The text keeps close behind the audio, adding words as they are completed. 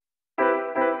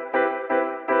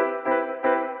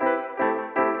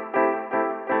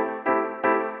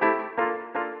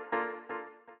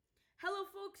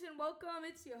welcome.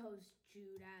 It's your host,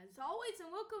 Jude, as always,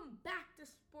 and welcome back to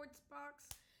Sports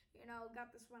Box.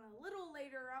 Got this one a little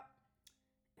later up.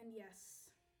 And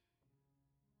yes,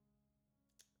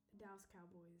 the Dallas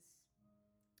Cowboys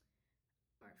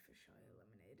are officially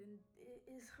eliminated. And it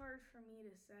is hard for me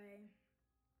to say.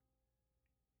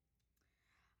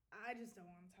 I just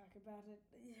don't want to talk about it.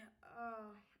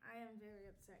 I am very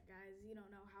upset, guys. You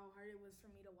don't know how hard it was for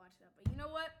me to watch that. But you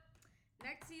know what?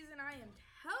 Next season, I am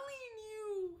telling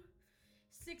you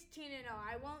 16-0.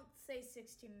 I won't say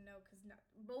 16-0 because not.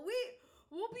 But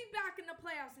we'll be back in the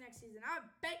playoffs next season. I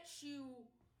bet you,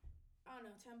 I don't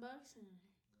know, $10?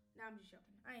 No, I'm just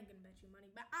joking. I ain't going to bet you money.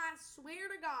 But I swear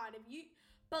to God, if you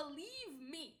believe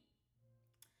me,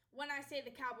 when I say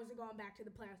the Cowboys are going back to the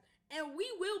playoffs, and we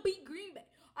will beat Green Bay.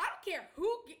 I don't care who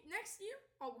next year.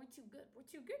 Oh, we're too good. We're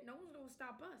too good. No one's going to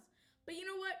stop us. But you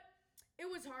know what? It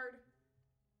was hard.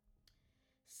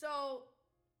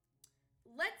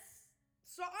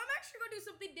 So I'm actually going to do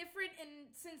something different,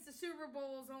 and since the Super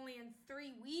Bowl is only in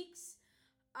 3 weeks,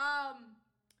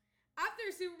 after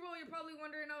the Super Bowl, you're probably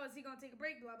wondering, is he going to take a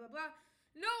break, blah, blah, blah.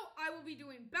 No, I will be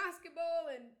doing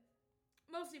basketball, and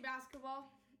mostly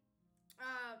basketball.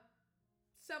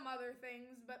 Some other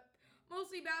things, but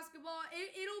mostly basketball.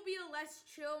 It'll be a less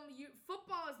chill.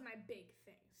 Football is my big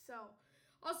thing. So,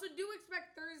 also do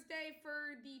expect Thursday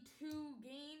for the 2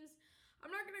 games. I'm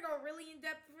not going to go really in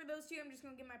depth for those 2. I'm just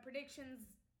going to give my predictions.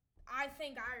 I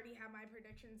think I already have my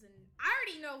predictions, and I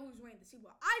already know who's winning the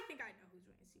Super Bowl. I think I know who's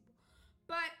winning the Super Bowl.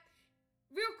 But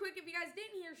real quick, if you guys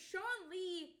didn't hear, Sean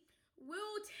Lee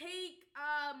will take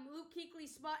Luke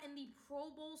Kuechly's spot in the Pro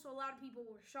Bowl, so a lot of people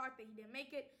were shocked that he didn't make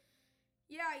it.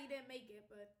 Yeah, he didn't make it,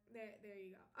 but there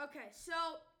you go. Okay, so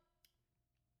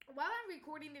while I'm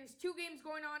recording, there's 2 games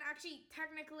going on. Actually,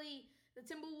 technically, the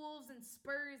Timberwolves and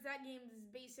Spurs, that game is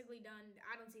basically done.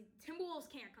 Timberwolves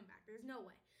can't come back. There's no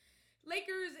way.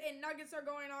 Lakers and Nuggets are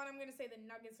going on. I'm going to say the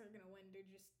Nuggets are going to win. They're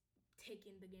just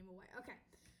taking the game away. Okay,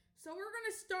 so we're going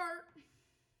to start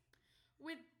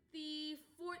with the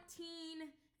 14-27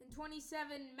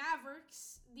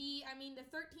 Mavericks. The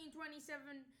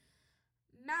 13-27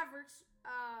 Mavericks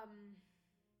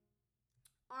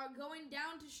are going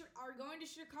to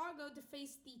Chicago to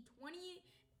face the 20-22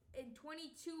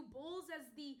 Bulls as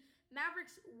the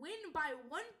Mavericks win by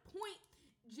 1 point.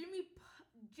 Jimmy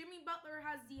Butler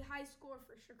has the high score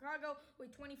for Chicago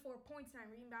with 24 points, 9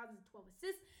 rebounds, and 12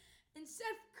 assists. And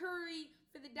Seth Curry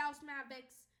for the Dallas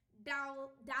Mavericks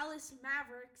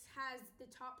has the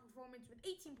top performance with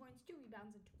 18 points, 2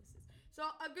 rebounds, and 2 assists. So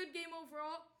a good game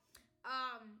overall.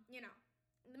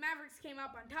 The Mavericks came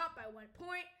up on top by 1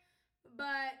 point.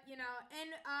 But,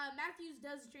 Matthews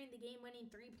does drain the game-winning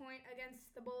 3-point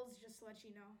against the Bulls, just to let you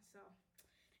know. So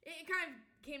it kind of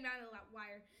came down to the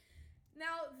wire.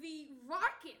 Now, the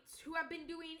Rockets, who have been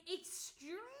doing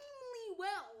extremely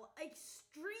well, and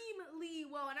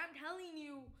I'm telling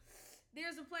you,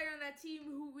 there's a player on that team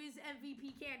who is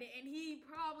MVP candidate, and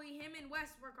him and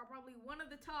Westbrook are probably one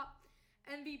of the top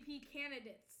MVP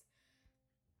candidates.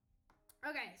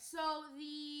 Okay, so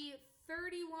the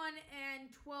 32-11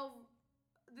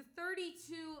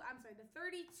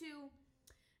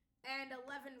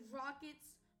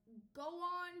 Rockets go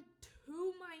on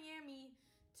to Miami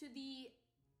to the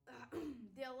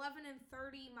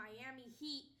 11-30 Miami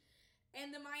Heat,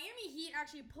 and the Miami Heat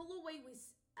actually pull away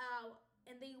with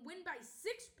and they win by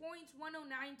 6 points,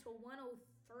 109-103.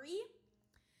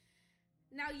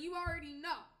 Now, you already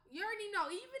know.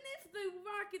 Even if the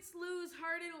Rockets lose,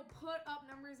 Harden will put up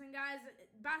numbers. And, guys,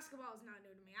 basketball is not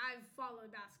new to me. I've followed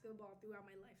basketball throughout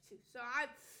my life, too. So, I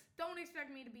don't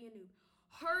expect me to be a noob.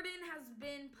 Harden has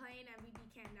been playing MVP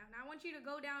candidate. Now, I want you to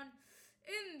go down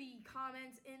in the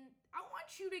comments, and I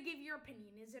want you to give your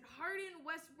opinion. Is it Harden,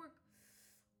 Westbrook,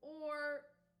 or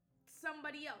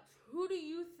somebody else? Who do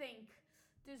you think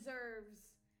deserves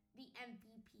the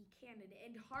MVP candidate?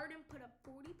 And Harden put up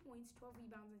 40 points, 12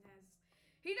 rebounds, and 10 assists.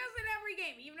 He does it every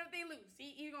game, even if they lose.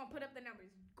 He's going to put up the numbers.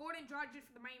 Gordon Dragic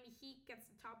for the Miami Heat gets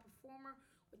the top performer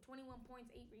with 21 points,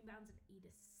 8 rebounds, and 8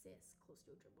 assists. Close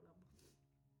to a triple-double.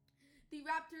 The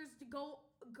Raptors to go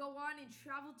on and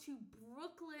travel to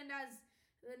Brooklyn as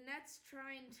the Nets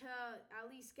trying to at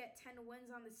least get 10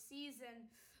 wins on the season.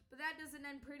 But that doesn't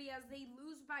end pretty as they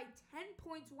lose by 10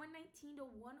 points, 119-109.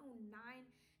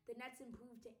 The Nets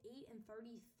improved to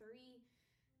 8-33.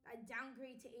 A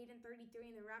downgrade to 8-33,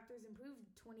 and the Raptors improved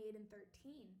to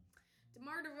 28-13.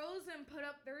 DeMar DeRozan put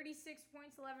up 36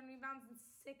 points, 11 rebounds, and 6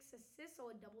 assists,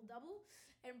 so a double-double.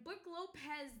 And Brook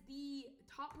Lopez, the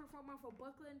top performer for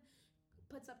Brooklyn,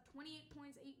 puts up 28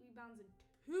 points, 8 rebounds, and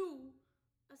 2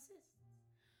 assists.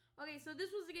 Okay, so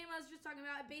this was the game I was just talking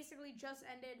about. It basically just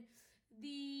ended.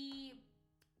 the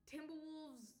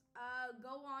Timberwolves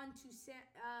go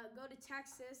to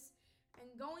Texas and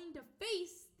going to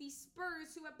face the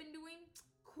Spurs, who have been doing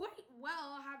quite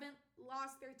well, haven't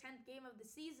lost their 10th game of the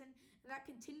season, and that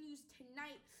continues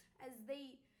tonight as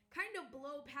they kind of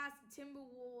blow past the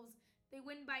Timberwolves. They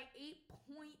win by 8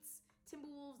 points.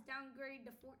 Timberwolves downgrade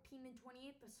to 14 and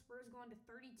 28. The Spurs go on to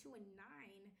 32 and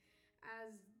 9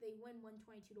 as they win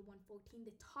 122 to 114.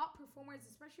 The top performers,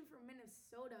 especially for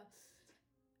Minnesota,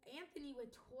 Anthony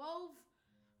with 27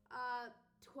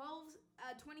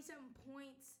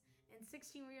 points and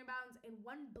 16 rebounds and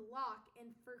 1 block.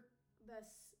 And for the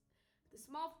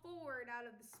small forward out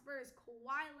of the Spurs,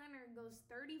 Kawhi Leonard goes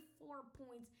 34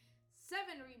 points,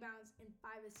 7 rebounds, and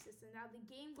 5 assists. And now the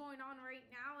game going on right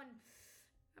now, and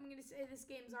I'm going to say this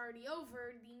game's already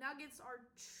over. The Nuggets are,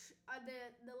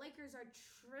 the Lakers are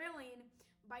trailing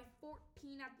by 14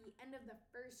 at the end of the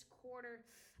first quarter.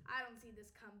 I don't see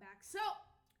this comeback. So,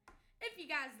 if you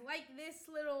guys like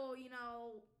this little,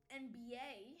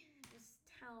 NBA, just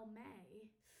tell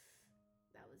me.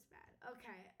 That was bad.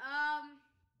 Okay.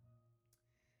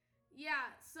 Yeah,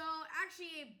 so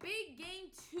actually a big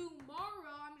game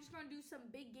tomorrow. I'm just going to do some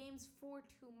big games for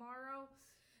tomorrow.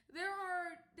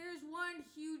 There's one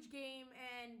huge game,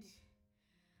 and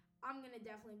I'm going to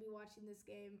definitely be watching this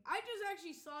game. I just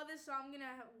actually saw this, so I'm going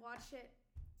to watch it.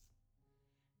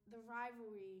 The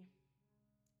rivalry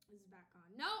is back on.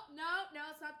 No,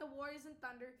 it's not the Warriors and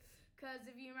Thunder, because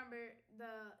if you remember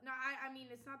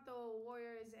it's not the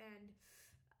Warriors and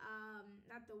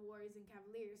not the Warriors and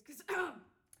Cavaliers, because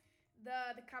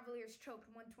the Cavaliers choked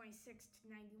 126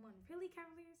 to 91. Really,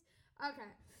 Cavaliers?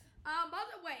 Okay. By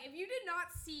the way, if you did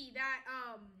not see that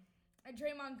a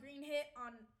Draymond Green hit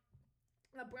on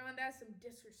LeBron, that's some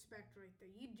disrespect right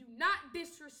there. You do not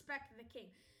disrespect the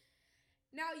king.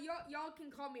 Now, y'all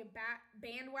can call me a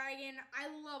bandwagon. I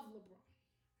love LeBron.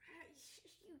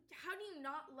 How do you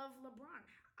not love LeBron?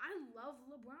 I love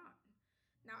LeBron.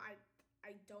 Now,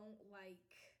 I don't like...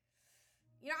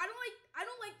 I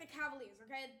don't like the Cavaliers,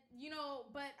 okay?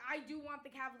 But I do want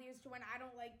the Cavaliers to win. I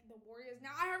don't like the Warriors.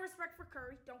 Now, I have respect for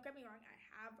Curry. Don't get me wrong. I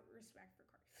have respect for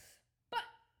Curry. But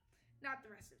not the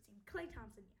rest of the team. Klay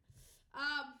Thompson,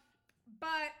 yeah.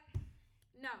 But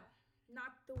no,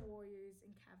 not the Warriors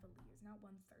and Cavaliers. Not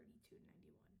 132 to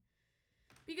 91.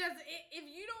 Because if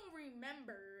you don't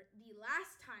remember, the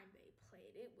last time they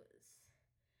played, it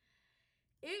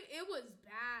was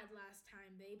bad last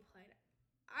time they played.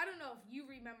 I don't know if you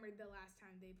remember the last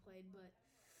time they played, but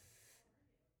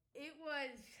it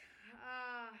was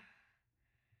sad.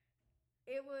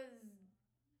 It was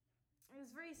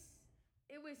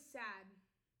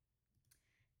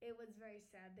very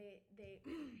sad. They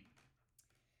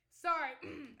sorry,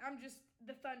 I'm just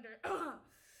the Thunder.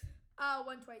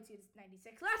 122 to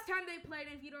 96. Last time they played,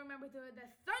 and if you don't remember, the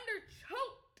Thunder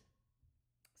choked.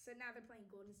 So now they're playing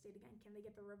Golden State again. Can they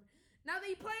get the rubber? Now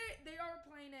they are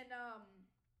playing in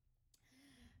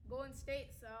Golden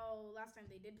State. So last time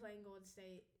they did play in Golden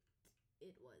State,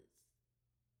 it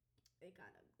got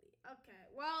ugly. Okay,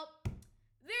 well,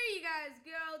 there you guys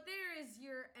go. There is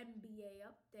your NBA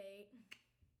update.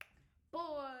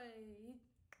 Boy.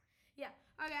 Yeah,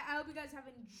 okay, I hope you guys have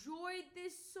enjoyed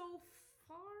this so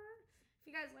far. If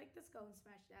you guys like this, go and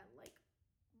smash that like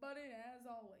button. As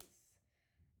always,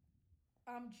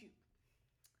 I'm Jude.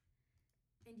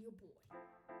 And your boy.